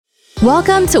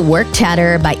Welcome to Work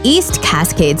Chatter by East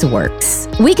Cascades Works.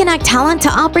 We connect talent to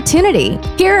opportunity.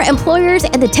 Here, employers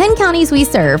in the 10 counties we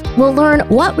serve will learn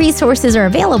what resources are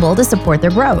available to support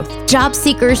their growth. Job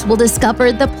seekers will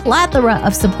discover the plethora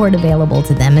of support available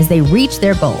to them as they reach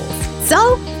their goals.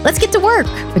 So, let's get to work,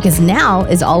 because now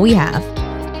is all we have.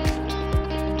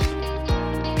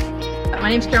 My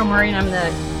name's Carol Murray, and I'm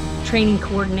the training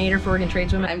coordinator for Oregon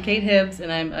Tradeswomen. I'm Kate Hibbs,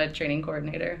 and I'm a training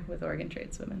coordinator with Oregon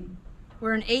Tradeswomen.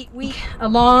 We're an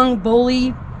 8-week-long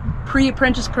BOLI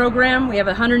pre-apprentice program. We have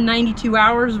 192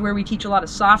 hours where we teach a lot of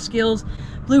soft skills,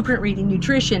 blueprint reading,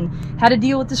 nutrition, how to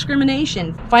deal with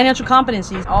discrimination, financial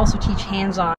competencies. Also teach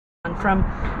hands-on from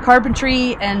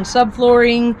carpentry and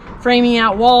subflooring, framing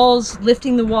out walls,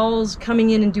 lifting the walls, coming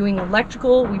in and doing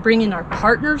electrical. We bring in our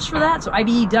partners for that. So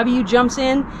IBEW jumps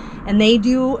in and they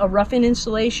do a rough-in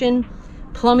installation.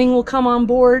 Plumbing will come on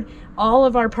board. All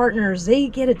of our partners, they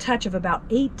get a touch of about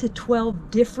 8 to 12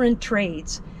 different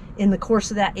trades in the course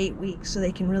of that 8 weeks, so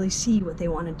they can really see what they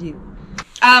want to do.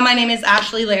 My name is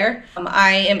Ashley Lair.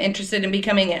 I am interested in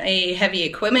becoming a heavy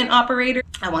equipment operator.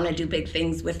 I want to do big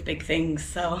things with big things.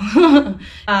 So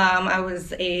I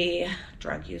was a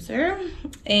drug user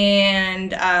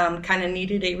and kind of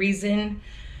needed a reason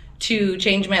to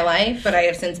change my life, but I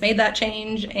have since made that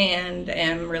change and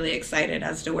am really excited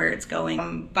as to where it's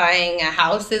going. Buying a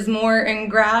house is more in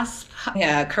grasp.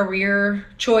 A career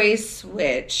choice,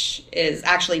 which is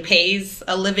actually pays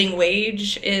a living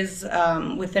wage, is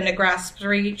within a grasp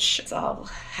reach. It's all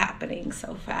happening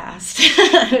so fast.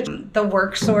 The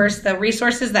work source, the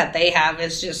resources that they have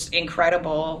is just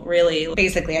incredible, really.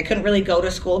 Basically, I couldn't really go to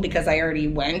school because I already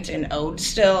went and owed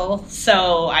still,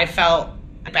 so I felt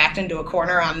backed into a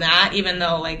corner on that, even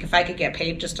though if I could get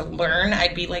paid just to learn,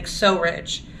 I'd be so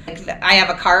rich. I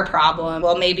have a car problem.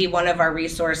 Well, maybe one of our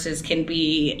resources can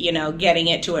be, getting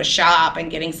it to a shop and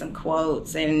getting some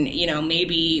quotes, and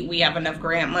maybe we have enough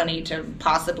grant money to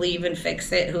possibly even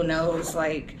fix it. Who knows?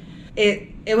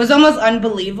 It was almost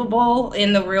unbelievable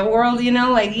in the real world,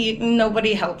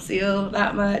 nobody helps you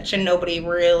that much and nobody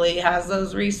really has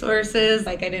those resources.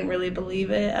 I didn't really believe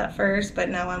it at first, but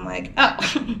now I'm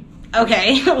oh.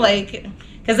 Okay,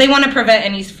 because they want to prevent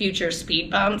any future speed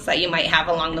bumps that you might have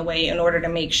along the way in order to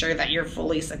make sure that you're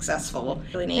fully successful.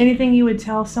 Really neat. Anything you would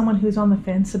tell someone who's on the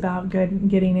fence about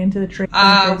getting into the trade?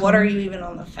 What are you even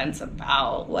on the fence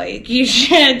about? You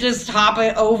should just hop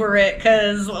it over it,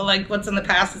 because what's in the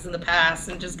past is in the past,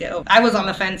 and just get over. I was on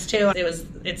the fence too.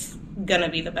 It's gonna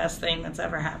be the best thing that's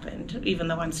ever happened, even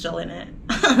though I'm still in it.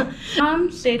 I'm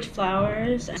Sage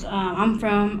Flowers. I'm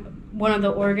from one of the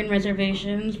Oregon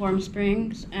reservations, Warm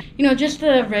Springs. Just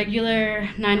the regular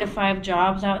 9-to-5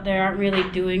 jobs out there aren't really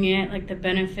doing it. The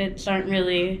benefits aren't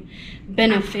really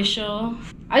beneficial.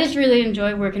 I just really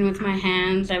enjoy working with my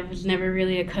hands. I was never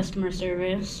really a customer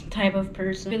service type of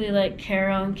person. Really like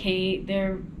Carol and Kate.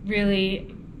 They're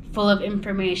really full of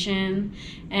information,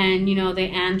 and they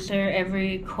answer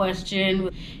every question.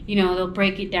 They'll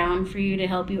break it down for you to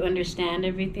help you understand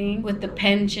everything. With the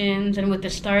pensions and with the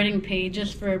starting pay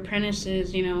just for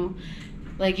apprentices, you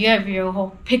have your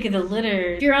whole pick of the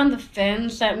litter. If you're on the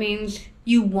fence, that means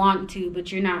you want to,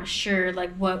 but you're not sure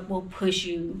what will push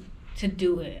you to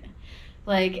do it.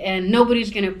 And nobody's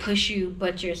gonna push you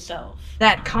but yourself.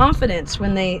 That confidence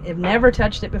when they have never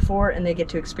touched it before and they get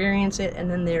to experience it, and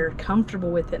then they're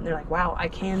comfortable with it and they're wow, I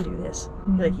can do this.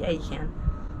 Yeah, you can.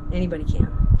 Anybody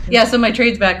can. Yeah, so my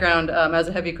trades background, I was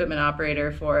a heavy equipment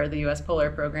operator for the U.S.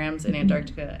 polar programs in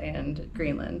Antarctica and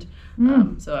Greenland.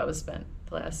 So I was spent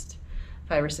the last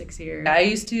 5 or 6 years. I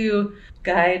used to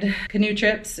guide canoe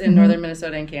trips in northern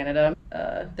Minnesota and Canada.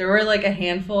 There were a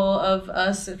handful of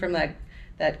us from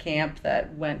that camp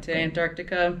that went to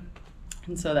Antarctica,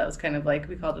 and so that was kind of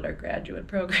we called it our graduate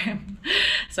program.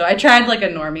 So I tried a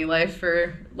normie life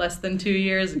for less than 2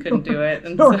 years and couldn't do it,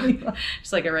 and so,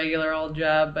 just a regular old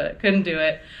job, but couldn't do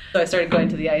it. So I started going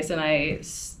to the ice, and I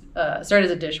started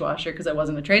as a dishwasher because I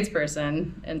wasn't a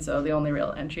tradesperson, and so the only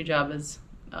real entry job is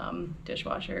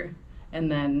dishwasher. And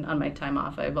then on my time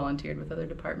off, I volunteered with other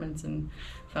departments and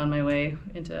found my way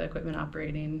into equipment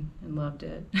operating and loved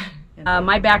it.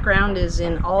 My background is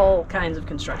in all kinds of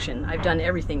construction. I've done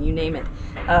everything, you name it,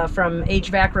 from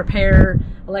HVAC repair,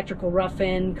 electrical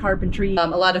rough-in, carpentry. A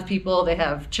lot of people, they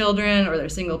have children or they're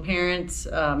single parents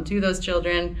to those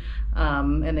children,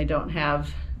 and they don't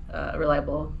have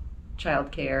reliable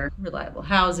childcare, reliable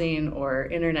housing, or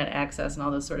internet access, and all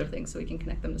those sort of things, so we can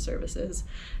connect them to services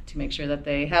to make sure that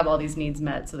they have all these needs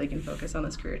met so they can focus on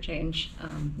this career change.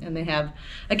 And they have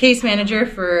a case manager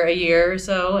for a year or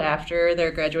so after their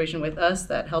graduation with us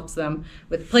that helps them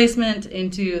with placement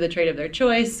into the trade of their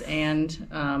choice and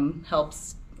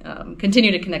helps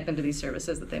continue to connect them to these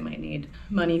services that they might need.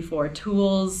 Money for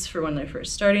tools for when they're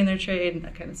first starting their trade,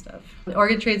 that kind of stuff. The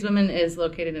Oregon Tradeswoman is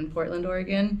located in Portland,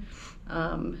 Oregon,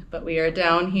 but we are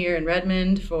down here in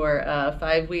Redmond for a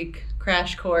 5-week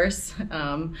crash course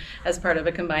as part of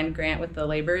a combined grant with the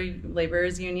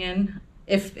laborers union.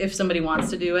 If somebody wants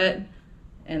to do it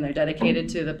and they're dedicated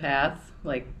to the path,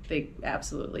 like, they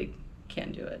absolutely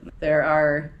can do it. There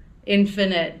are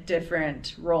infinite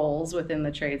different roles within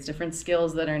the trades, different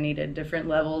skills that are needed, different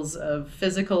levels of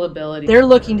physical ability. They're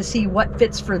looking to see what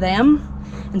fits for them.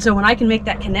 And so when I can make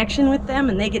that connection with them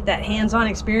and they get that hands-on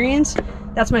experience,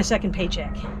 that's my second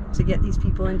paycheck, to get these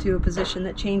people into a position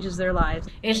that changes their lives.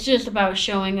 It's just about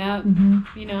showing up,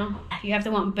 you know. You have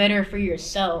to want better for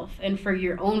yourself and for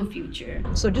your own future.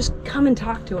 So just come and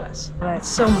talk to us. It's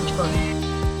so much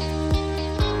fun.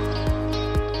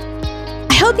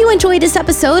 I hope you enjoyed this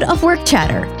episode of Work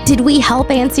Chatter. Did we help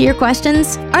answer your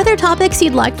questions? Are there topics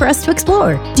you'd like for us to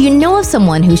explore? Do you know of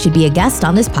someone who should be a guest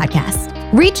on this podcast?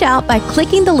 Reach out by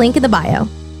clicking the link in the bio.